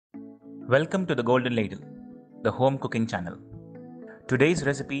Welcome to the Golden Ladle, the home cooking channel. Today's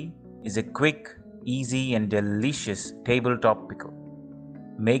recipe is a quick, easy and delicious tabletop pickle.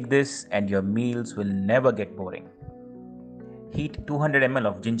 Make this and your meals will never get boring. Heat 200 ml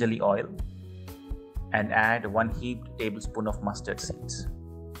of gingerly oil and add 1 heaped tablespoon of mustard seeds.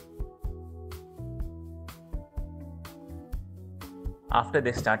 After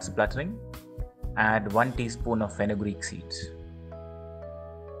they start spluttering, add 1 teaspoon of fenugreek seeds.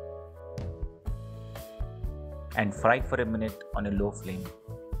 And fry for a minute on a low flame.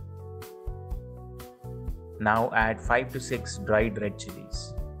 Now add 5 to 6 dried red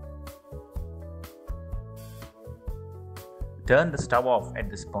chilies. Turn the stove off at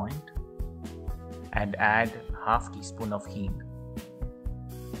this point and add half teaspoon of heat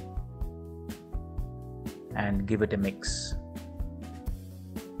and give it a mix.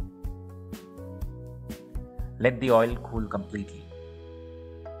 Let the oil cool completely.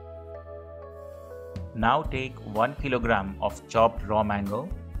 Now take 1 kilogram of chopped raw mango,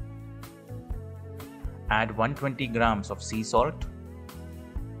 add 120 grams of sea salt,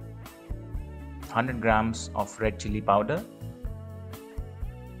 100 grams of red chili powder,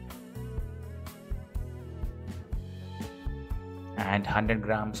 and 100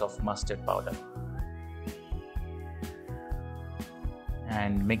 grams of mustard powder,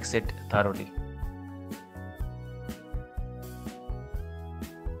 and mix it thoroughly.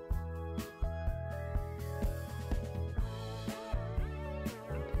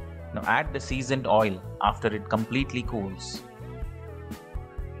 Now add the seasoned oil after it completely cools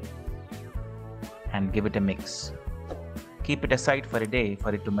and give it a mix. Keep it aside for a day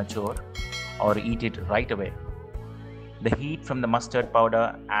for it to mature or eat it right away. The heat from the mustard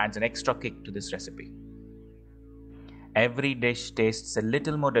powder adds an extra kick to this recipe. Every dish tastes a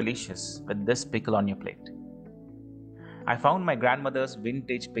little more delicious with this pickle on your plate. I found my grandmother's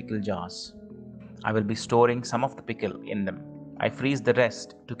vintage pickle jars. I will be storing some of the pickle in them. I freeze the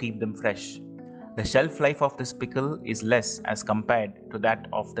rest to keep them fresh. The shelf life of this pickle is less as compared to that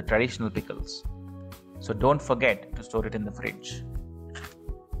of the traditional pickles. So don't forget to store it in the fridge.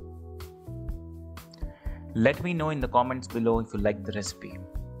 Let me know in the comments below if you like the recipe.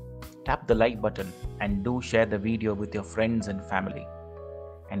 Tap the like button and do share the video with your friends and family.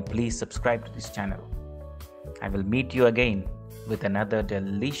 And please subscribe to this channel. I will meet you again with another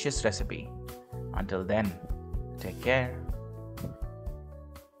delicious recipe. Until then, take care.